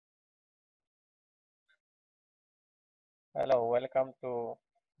Hello, welcome to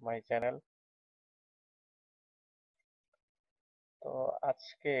my channel. তো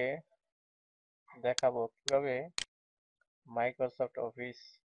আজকে দেখাবো কিভাবে মাইক্রোসফট অফিস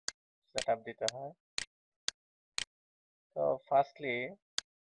সেটআপ দিতে হয়। তো ফার্স্টলি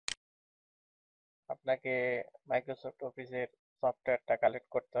আপনাকে মাইক্রোসফট অফিসের সফটওয়্যারটা কালেক্ট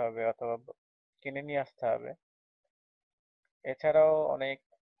করতে হবে অথবা কিনে নিয়ে আসতে হবে। এছাড়াও অনেক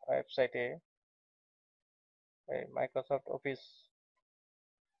ওয়েবসাইটে মাইক্রোসফট অফিস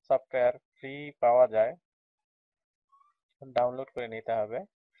সফটওয়্যার ফ্রি পাওয়া যায়, ডাউনলোড করে নিতে হবে।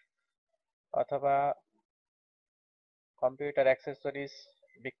 অথবা কম্পিউটার অ্যাক্সেসরিজ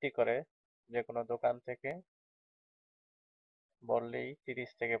বিক্রি করে যে কোনো দোকান থেকে বললেই 30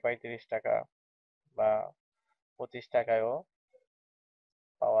 থেকে 35 টাকা বা 25 টাকায়ও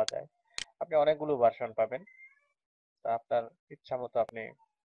পাওয়া যায়। আপনি অনেকগুলো ভার্সন পাবেন, তা আপনার ইচ্ছা মতো আপনি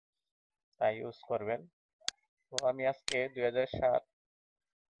তাই ইউজ করবেন। তো আমি আজকে 2007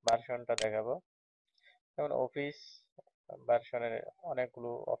 ভার্সনটা দেখাবো। যেমন অফিস ভার্সনের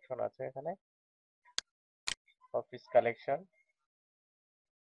অনেকগুলো অপশন আছে এখানে। অফিস কালেকশন,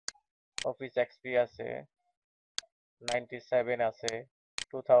 অফিস এক্সপি আছে, 97 আছে,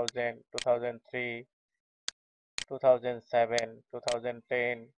 2000, 2003, 2007,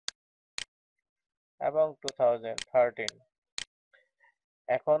 2010 এবং 2013।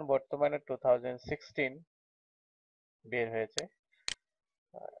 এখন বর্তমানে 2016 বের হয়েছে,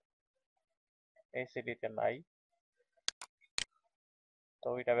 এই সিডিতে নাই, তো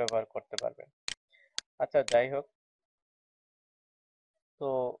ওইটা ব্যবহার করতে পারবেন। আচ্ছা, যাই হোক, তো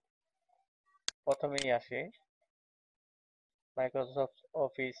প্রথমেই আসি মাইক্রোসফট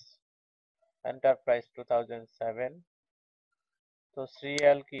অফিস এন্টারপ্রাইজ 2007। তো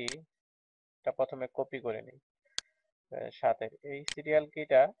সিরিয়াল কিটা প্রথমে কপি করে নিই। সাথে এই সিরিয়াল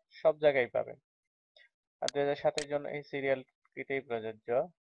কিটা সব জায়গায় পাবেন, আর 2007-এর জন্য এই সিরিয়াল কিটাই প্রযোজ্য।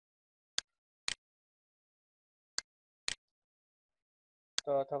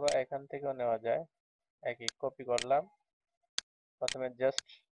 তো অথবা এখান থেকেও নেওয়া যায়। একই কপি করলাম, প্রথমে জাস্ট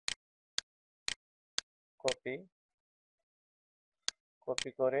কপি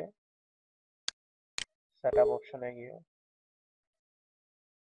কপি করে সেটআপ অপশনে গিয়ে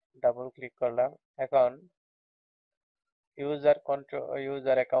ডাবল ক্লিক করলাম। এখন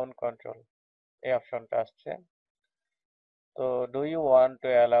ইউজার অ্যাকাউন্ট কন্ট্রোল এই অপশনটা আসছে। তো do you want to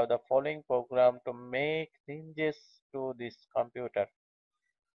allow the following programme to make changes to this computer.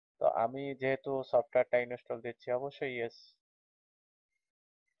 তো আমি যেহেতু সফটওয়্যারটা ইনস্টল দিচ্ছি, অবশ্যই ইয়েস।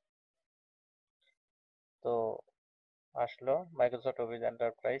 তো আসলো মাইক্রোসফট অফিস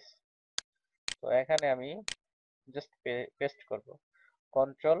এন্টারপ্রাইজ। তো এখানে আমি জাস্ট পেস্ট করব,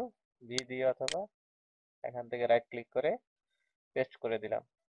 কন্ট্রোল ভি দিয়ে অথবা এখান থেকে রাইট ক্লিক করে পেস্ট করে দিলাম।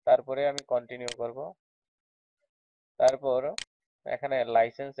 তারপরে আমি কন্টিনিউ করব। তারপর এখানে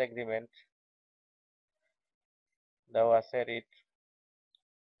লাইসেন্স এগ্রিমেন্ট দেওয়া আছে, রিড।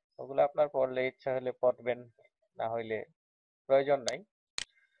 ওগুলো আপনার পড়লে ইচ্ছা হলে পড়বেন, না হইলে প্রয়োজন নাই।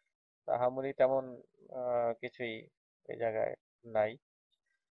 তাহামুরি তেমন কিছুই এই জায়গায় নাই।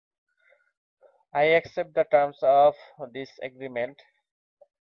 I accept the terms of this agreement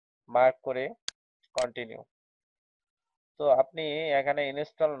mark করে কন্টিনিউ। তো আপনি এখানে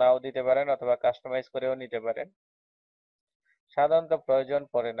ইনস্টল নাও দিতে পারেন অথবা কাস্টমাইজ করেও নিতে পারেন, সাধারণত প্রয়োজন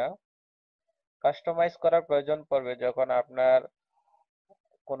পড়ে না। কাস্টমাইজ করার প্রয়োজন পড়বে যখন আপনার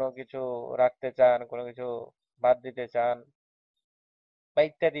কোনো কিছু রাখতে চান, কোনো কিছু বাদ দিতে চান বা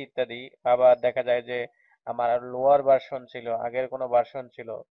ইত্যাদি ইত্যাদি। আবার দেখা যায় যে আমার লোয়ার ভার্সন ছিল, আগের কোনো ভার্সন ছিল,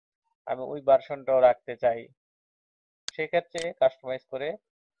 আমি ওই ভার্সনটাও রাখতে চাই, সেক্ষেত্রে কাস্টমাইজ করে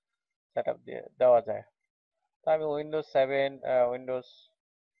সেটআপ দিয়ে দেওয়া যায়। তো আমি উইন্ডোজ 7-এ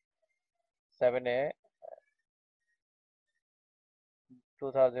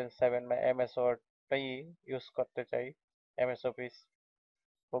 2007 বা এমএস ওয়ার্ডটাই ইউজ করতে চাই, এমএস অফিস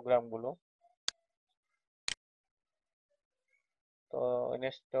প্রোগ্রামগুলো। তো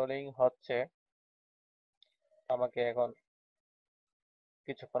ইনস্টলিং হচ্ছে, আমাকে এখন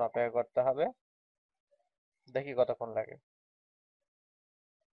কিছুক্ষণ অপেক্ষা করতে হবে, দেখি কতক্ষণ লাগে।